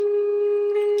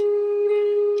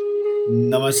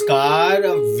Namaskar,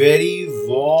 a very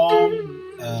warm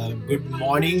good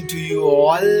morning to you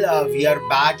all. We are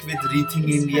back with Rethink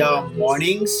India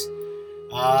Mornings.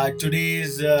 Today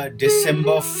is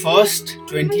December 1st,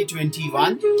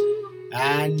 2021,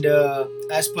 and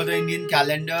as per the Indian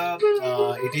calendar,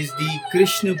 it is the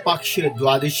Krishna Paksha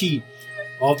Dwadashi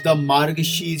of the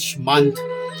Margashish month.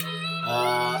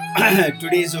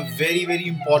 Today is a very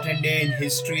important day in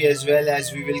history as well,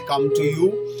 as we will come to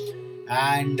you.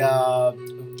 And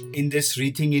in this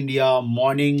Rethink India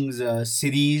Mornings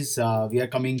series, we are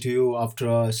coming to you after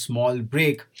a small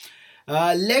break.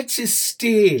 Let's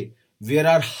stay where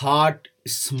our heart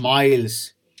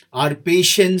smiles. Our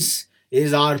patience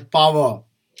is our power,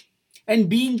 and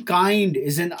being kind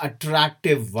is an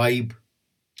attractive vibe.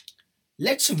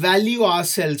 Let's value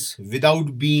ourselves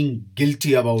without being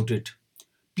guilty about it.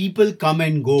 People come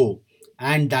and go,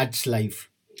 and that's life.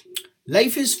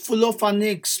 Life is full of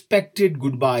unexpected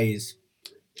goodbyes.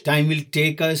 Time will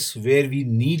take us where we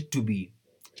need to be,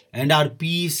 and our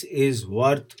peace is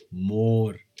worth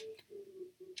more.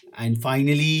 And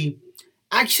finally,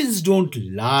 actions don't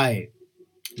lie.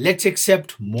 Let's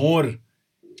accept more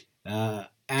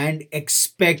and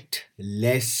expect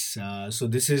less. So,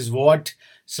 this is what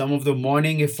some of the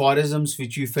morning aphorisms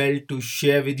which we felt to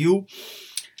share with you.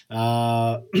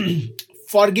 Uh,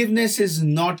 Forgiveness is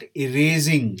not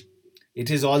erasing, it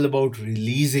is all about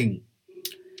releasing.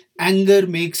 Anger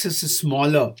makes us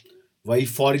smaller, while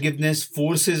forgiveness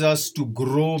forces us to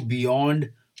grow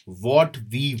beyond what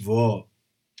we were.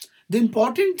 The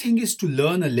important thing is to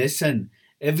learn a lesson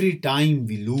every time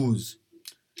we lose.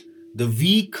 The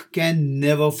weak can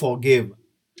never forgive.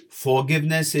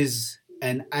 Forgiveness is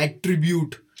an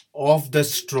attribute of the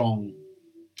strong.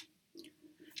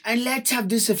 And let's have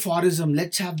this aphorism,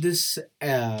 let's have this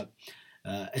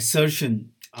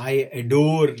assertion. I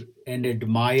adore and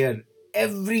admire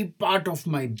every part of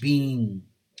my being.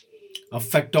 A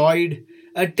factoid,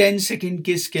 a 10-second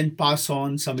kiss can pass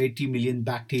on some 80 million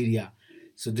bacteria.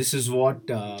 So this is what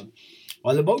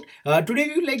all about. Today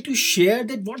we would like to share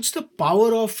that what's the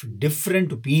power of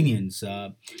different opinions.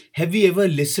 Have you ever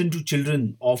listened to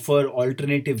children offer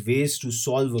alternative ways to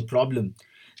solve a problem?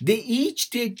 They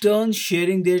each take turns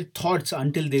sharing their thoughts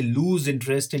until they lose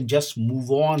interest and just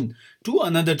move on to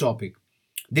another topic.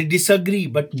 They disagree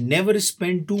but never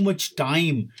spend too much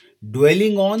time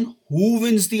dwelling on who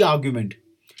wins the argument.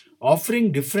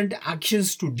 Offering different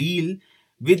actions to deal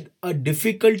with a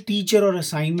difficult teacher or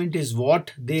assignment is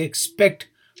what they expect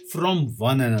from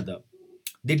one another.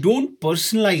 They don't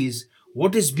personalize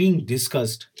what is being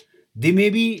discussed. There may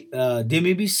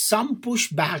be some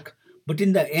pushback, but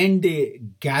in the end they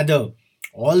gather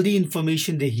all the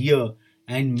information they hear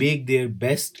and make their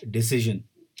best decision.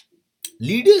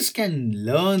 Leaders can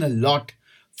learn a lot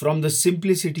from the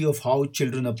simplicity of how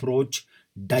children approach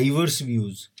diverse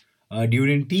views.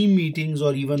 During team meetings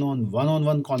or even on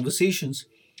one conversations,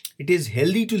 it is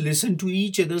healthy to listen to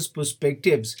each other's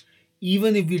perspectives,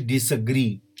 even if we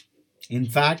disagree. In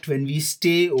fact, when we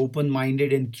stay open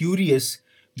minded and curious,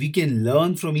 we can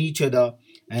learn from each other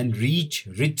and reach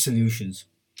rich solutions.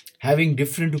 Having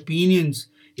different opinions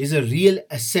is a real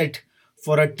asset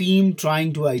for a team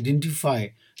trying to identify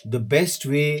the best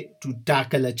way to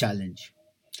tackle a challenge.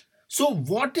 So,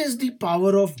 what is the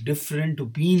power of different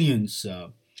opinions?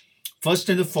 First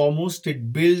and the foremost,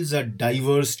 it builds a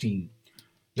diverse team.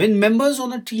 When members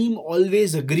on a team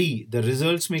always agree, the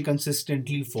results may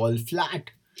consistently fall flat.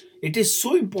 It is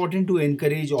so important to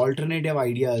encourage alternative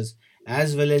ideas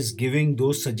as well as giving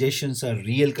those suggestions a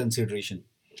real consideration.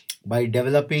 By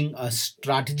developing a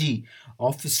strategy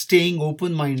of staying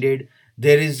open minded,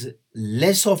 there is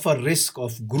less of a risk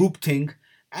of groupthink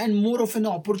and more of an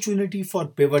opportunity for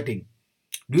pivoting.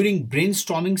 During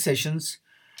brainstorming sessions,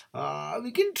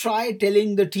 we can try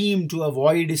telling the team to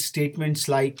avoid statements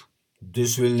like,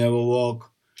 this will never work,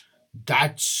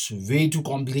 that's way too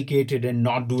complicated and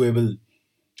not doable.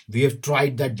 We have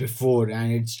tried that before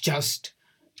and it just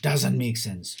doesn't make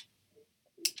sense.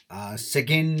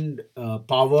 Second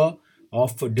power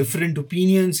of different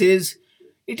opinions is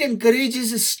it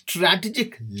encourages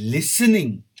strategic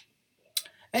listening.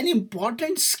 An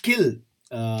important skill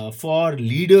for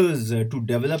leaders to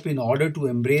develop in order to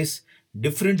embrace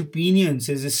different opinions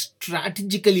is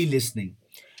strategically listening.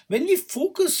 When we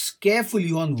focus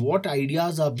carefully on what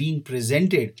ideas are being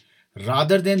presented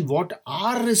rather than what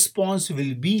our response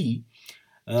will be,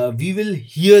 we will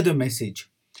hear the message.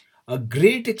 A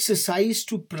great exercise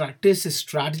to practice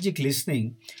strategic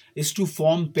listening is to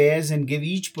form pairs and give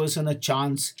each person a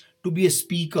chance to be a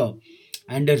speaker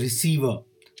and a receiver.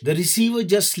 The receiver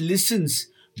just listens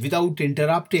without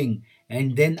interrupting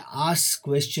and then asks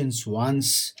questions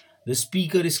once The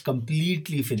speaker is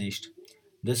completely finished.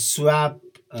 They swap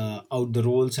out the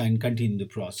roles and continue the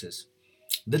process.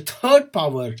 The third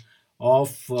power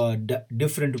of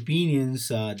different opinions,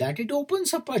 that it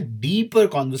opens up a deeper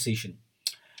conversation.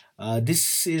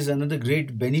 This is another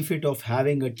great benefit of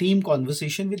having a team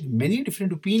conversation with many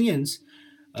different opinions,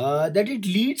 that it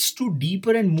leads to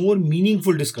deeper and more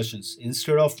meaningful discussions.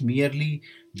 Instead of merely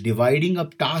dividing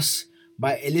up tasks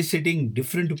by eliciting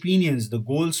different opinions, the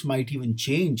goals might even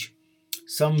change.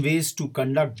 Some ways to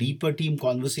conduct deeper team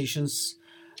conversations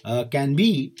can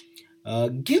be: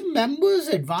 give members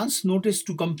advance notice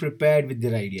to come prepared with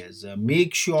their ideas.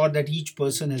 Make sure that each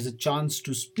person has a chance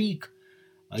to speak.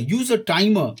 Use a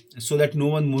timer so that no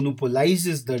one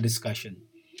monopolizes the discussion.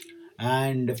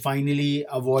 And finally,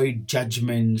 avoid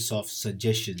judgments of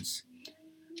suggestions.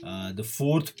 The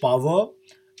fourth power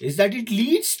is that it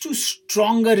leads to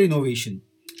stronger innovation.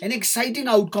 An exciting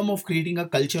outcome of creating a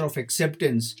culture of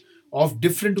acceptance of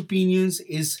different opinions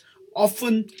is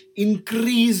often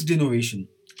increased innovation.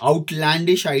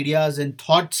 Outlandish ideas and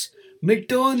thoughts may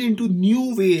turn into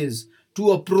new ways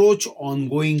to approach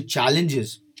ongoing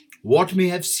challenges. What may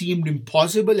have seemed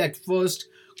impossible at first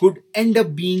could end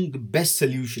up being the best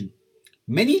solution.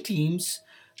 Many teams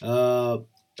uh,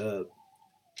 uh,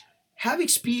 have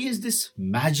experienced this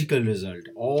magical result.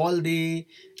 All they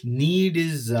need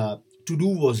is to do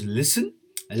was listen,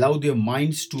 allow their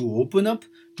minds to open up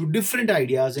to different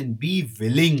ideas, and be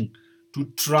willing to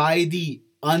try the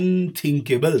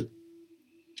unthinkable.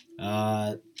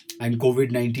 Uh, and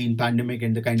COVID-19 pandemic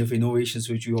and the kind of innovations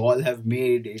which we all have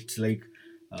made, it's like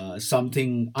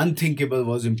something unthinkable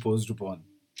was imposed upon.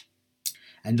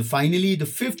 And finally, the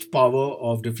fifth power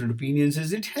of different opinions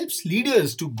is it helps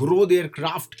leaders to grow their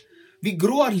craft. We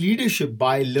grow our leadership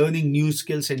by learning new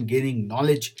skills and gaining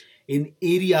knowledge in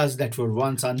areas that were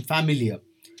once unfamiliar.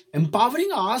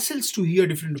 Empowering ourselves to hear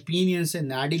different opinions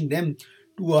and adding them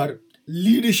to our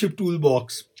leadership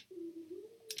toolbox,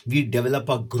 we develop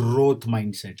a growth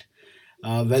mindset.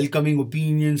 Welcoming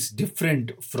opinions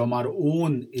different from our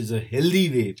own is a healthy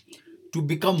way to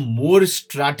become more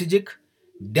strategic,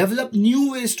 develop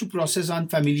new ways to process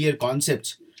unfamiliar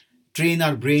concepts, train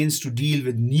our brains to deal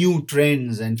with new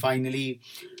trends, and finally,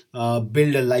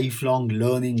 build a lifelong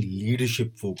learning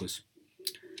leadership focus.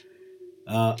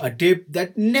 A tip: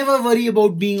 that never worry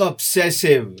about being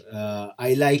obsessive.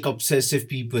 I like obsessive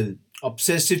people.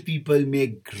 Obsessive people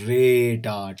make great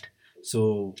art.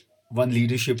 So, one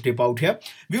leadership tip out here.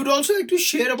 We would also like to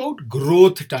share about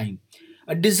growth time.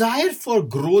 A desire for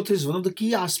growth is one of the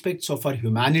key aspects of our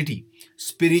humanity.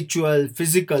 Spiritual,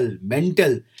 physical,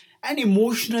 mental, and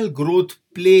emotional growth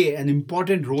play an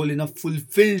important role in a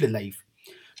fulfilled life.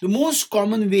 The most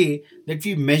common way that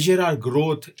we measure our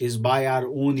growth is by our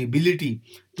own ability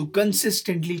to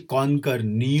consistently conquer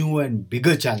new and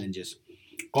bigger challenges.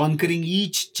 Conquering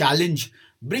each challenge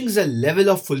brings a level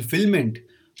of fulfillment,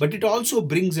 but it also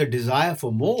brings a desire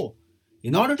for more.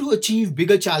 In order to achieve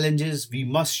bigger challenges, we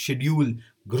must schedule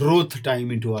growth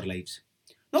time into our lives.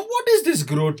 Now, what is this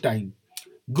growth time?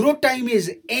 Growth time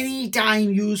is any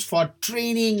time used for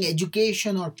training,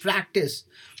 education, or practice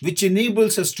which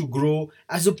enables us to grow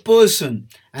as a person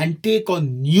and take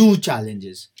on new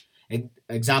challenges.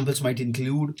 Examples might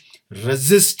include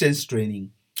resistance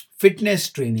training, fitness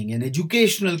training, and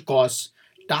educational course,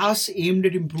 tasks aimed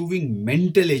at improving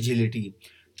mental agility,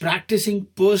 practicing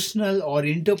personal or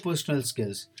interpersonal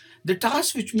skills. The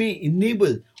tasks which may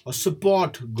enable or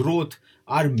support growth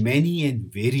are many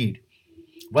and varied.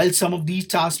 While some of these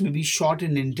tasks may be short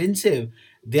and intensive,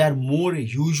 they are more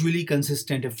usually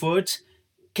consistent efforts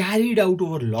carried out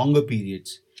over longer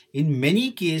periods. In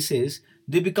many cases,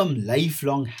 they become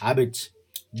lifelong habits.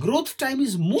 Growth time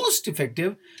is most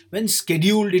effective when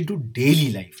scheduled into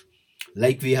daily life.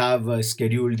 Like we have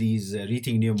scheduled these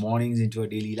rethinking your mornings into our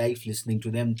daily life, listening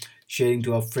to them, sharing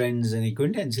to our friends and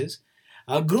acquaintances.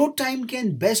 Growth time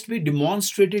can best be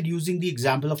demonstrated using the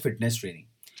example of fitness training.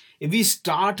 If we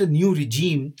start a new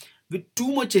regime with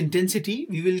too much intensity,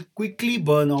 we will quickly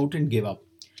burn out and give up.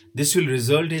 This will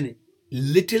result in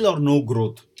little or no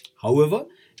growth. However,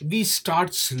 if we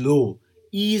start slow,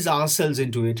 ease ourselves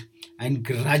into it, and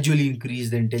gradually increase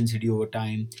the intensity over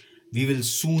time, we will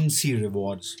soon see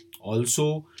rewards.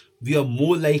 Also, we are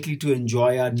more likely to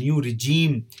enjoy our new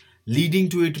regime, leading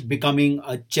to it becoming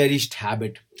a cherished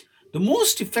habit. The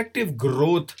most effective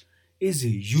growth is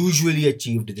usually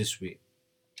achieved this way.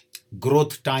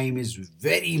 Growth time is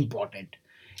very important.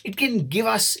 It can give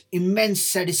us immense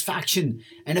satisfaction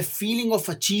and a feeling of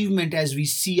achievement as we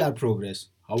see our progress.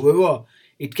 However,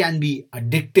 it can be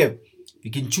addictive. We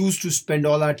can choose to spend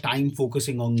all our time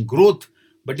focusing on growth,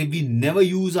 but if we never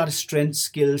use our strength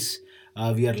skills,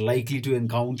 we are likely to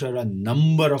encounter a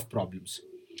number of problems.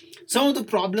 Some of the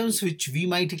problems which we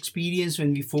might experience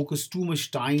when we focus too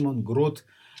much time on growth,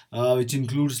 which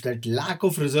includes that lack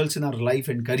of results in our life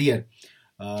and career.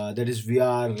 That is, we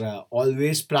are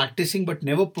always practicing but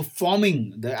never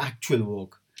performing the actual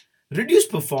work.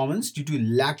 Reduced performance due to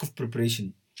lack of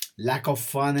preparation, lack of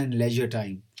fun and leisure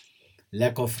time,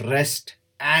 lack of rest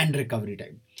and recovery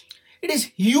time. It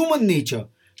is human nature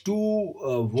to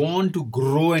want to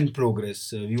grow and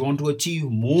progress. We want to achieve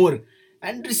more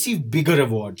and receive bigger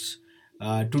rewards.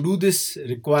 To do this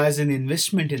requires an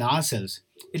investment in ourselves.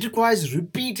 It requires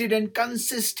repeated and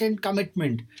consistent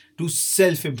commitment to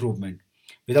self improvement.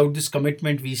 Without this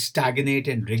commitment, we stagnate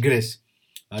and regress.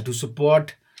 To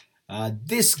support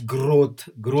this growth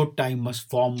time must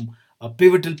form a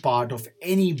pivotal part of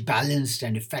any balanced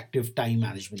and effective time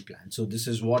management plan. So this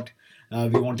is what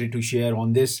we wanted to share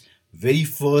on this very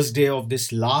first day of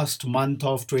this last month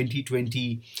of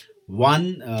 2021,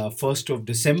 1st of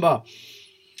December.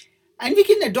 And we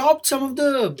can adopt some of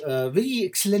the very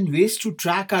excellent ways to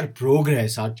track our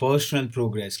progress, our personal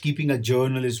progress. Keeping a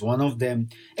journal is one of them.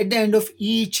 At the end of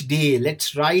each day,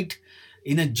 let's write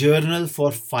in a journal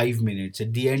for 5 minutes.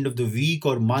 At the end of the week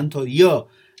or month or year,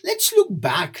 let's look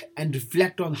back and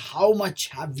reflect on how much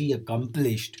have we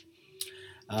accomplished.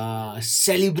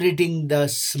 Celebrating the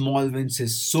small wins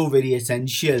is so very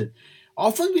essential.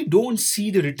 Often we don't see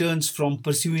the returns from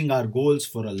pursuing our goals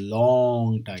for a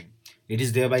long time. It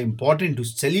is thereby important to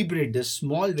celebrate the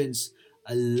small wins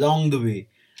along the way,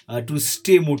 to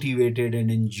stay motivated and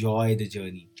enjoy the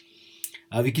journey.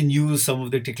 We can use some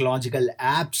of the technological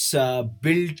apps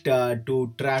built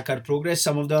to track our progress.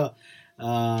 Some of the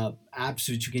apps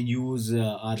which you can use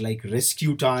are like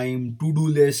Rescue Time, To Do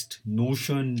List,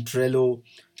 Notion, Trello,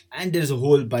 and there's a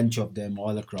whole bunch of them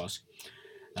all across.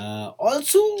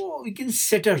 Also, we can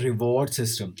set a reward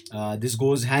system. This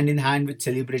goes hand in hand with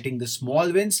celebrating the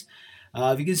small wins.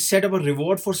 We can set up a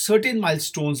reward for certain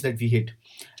milestones that we hit,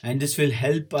 and this will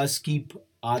help us keep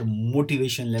our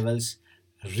motivation levels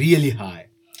really high.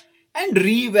 And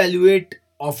reevaluate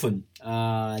often.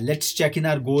 Let's check in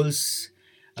our goals.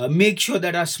 Make sure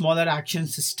that our smaller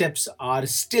actions steps are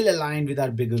still aligned with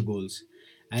our bigger goals.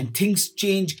 And things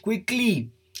change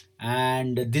quickly,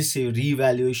 and this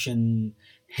reevaluation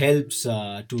helps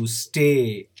to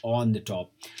stay on the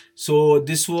top. So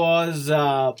this was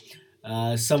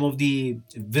some of the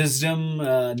wisdom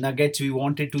nuggets we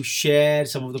wanted to share,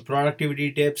 some of the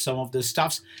productivity tips, some of the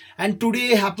stuffs. And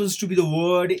today happens to be the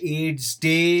World AIDS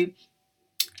Day.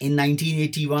 In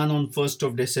 1981, on 1st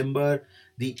of December,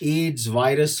 the AIDS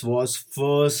virus was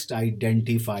first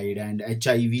identified, and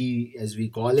HIV, as we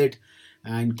call it,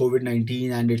 and COVID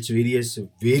 19 and its various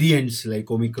variants like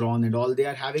Omicron and all, they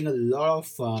are having a lot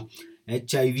of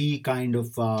HIV kind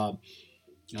of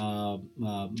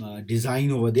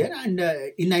design over there. And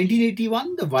in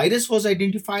 1981, the virus was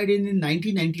identified. In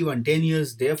 1991, 10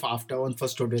 years thereafter, on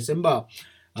 1st of December,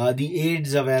 the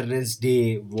AIDS Awareness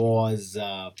Day was,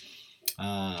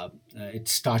 it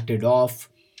started off.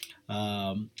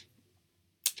 Um,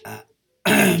 uh,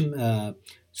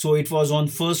 so it was on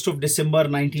 1st of December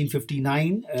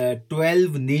 1959.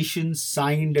 12 nations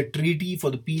signed a treaty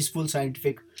for the peaceful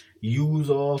scientific use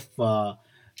of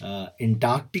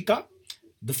Antarctica.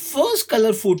 The first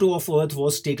color photo of Earth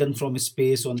was taken from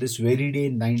space on this very day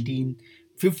in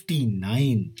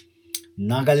 1959.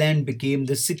 Nagaland became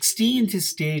the 16th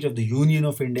state of the Union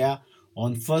of India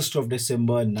on 1st of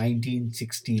December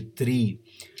 1963.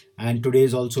 And today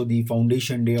is also the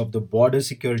foundation day of the Border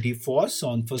Security Force.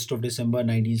 On 1st of December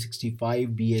 1965,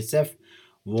 BSF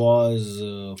was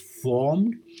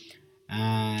formed,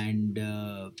 and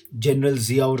General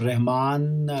Ziaur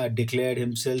Rahman declared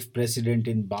himself president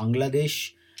in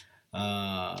Bangladesh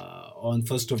on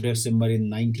 1st of December in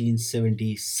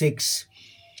 1976.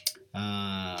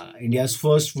 India's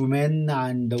first woman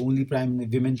and the only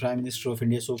women Prime Minister of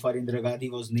India so far, Indira Gandhi,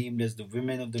 was named as the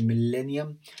Women of the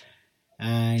Millennium.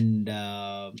 And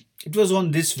it was on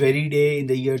this very day in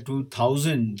the year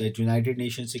 2000 that United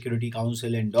Nations Security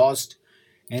Council endorsed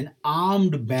an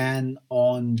armed ban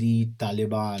on the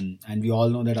Taliban. And we all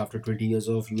know that after 20 years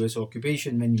of US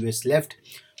occupation, when US left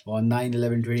on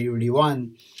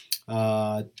 9/11/2021,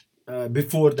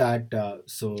 before that,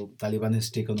 so Taliban has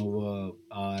taken over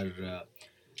our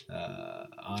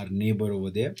neighbor over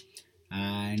there.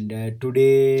 And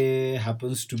today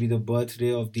happens to be the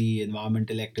birthday of the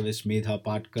environmental activist Medha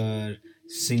Patkar,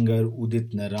 singer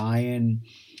Udit Narayan,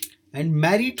 and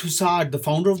Mary Tussaud, the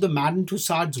founder of the Madame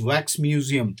Tussauds Wax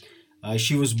Museum.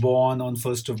 She was born on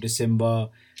 1st of December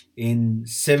in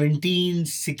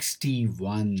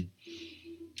 1761.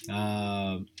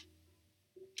 Uh,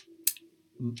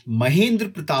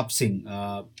 Mahendra Pratap Singh.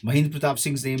 Mahendra Pratap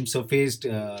Singh's name surfaced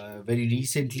very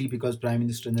recently because Prime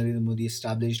Minister Narendra Modi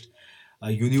established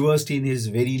a university in his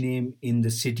very name in the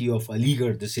city of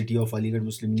Aligarh, the city of Aligarh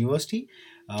Muslim University.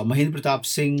 Mahendra Pratap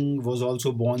Singh was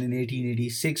also born in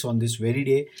 1886 on this very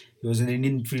day. He was an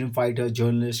Indian freedom fighter,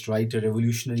 journalist, writer,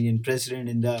 revolutionary, and president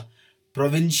in the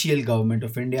provincial government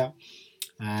of India.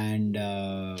 And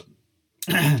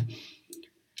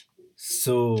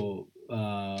so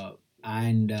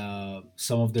and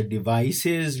some of the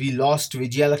devices, we lost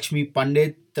Vijayalakshmi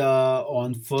Pandit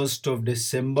on 1st of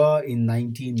December in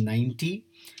 1990,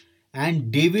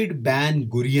 and David Ben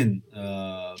Gurion,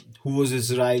 who was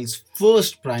Israel's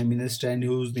first prime minister and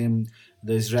whose name,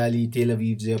 the Israeli Tel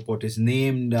Aviv's airport is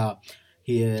named.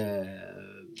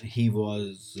 He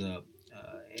was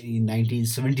in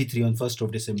 1973 on 1st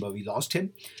of December we lost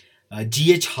him.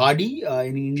 G.H. Hardy,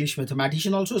 an English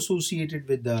mathematician also associated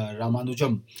with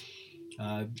Ramanujam.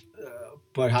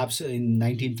 Perhaps in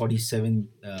 1947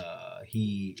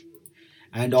 he,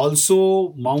 and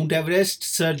also Mount Everest,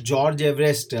 Sir George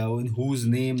Everest, in whose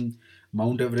name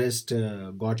Mount Everest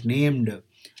got named,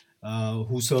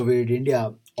 who surveyed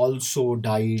India, also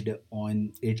died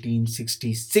on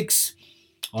 1866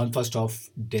 on 1st of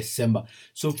December.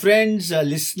 So friends,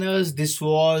 listeners, this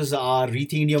was our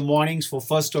Rethink India Mornings for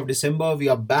 1st of December. We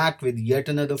are back with yet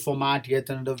another format, yet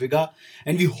another vigor,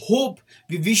 and we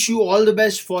wish you all the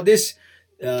best for this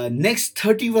next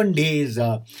 31 days,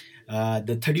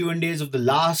 the 31 days of the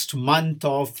last month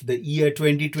of the year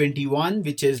 2021,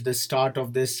 which is the start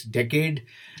of this decade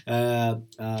of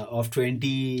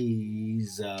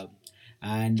 20s.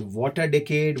 And what a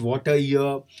decade, what a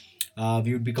year.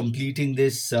 We would be completing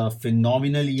this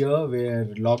phenomenal year where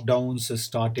lockdowns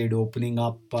started opening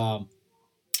up,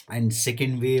 and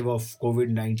second wave of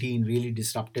COVID-19 really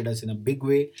disrupted us in a big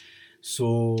way.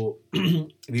 So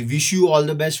we wish you all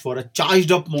the best for a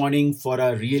charged up morning, for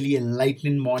a really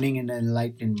enlightening morning and an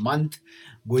enlightening month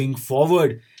going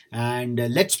forward. And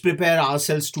let's prepare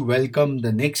ourselves to welcome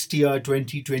the next year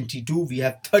 2022. We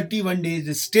have 31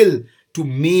 days still to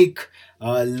make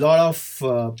a lot of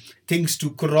things to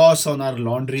cross on our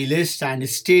laundry list. And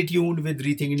stay tuned with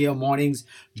Rethink India Mornings.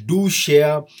 Do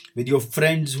share with your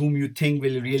friends whom you think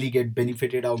will really get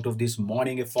benefited out of these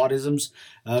morning aphorisms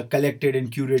collected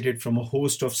and curated from a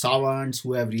host of savants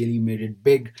who have really made it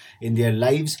big in their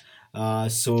lives.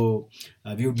 So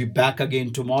we will be back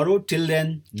again tomorrow. Till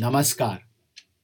then, namaskar.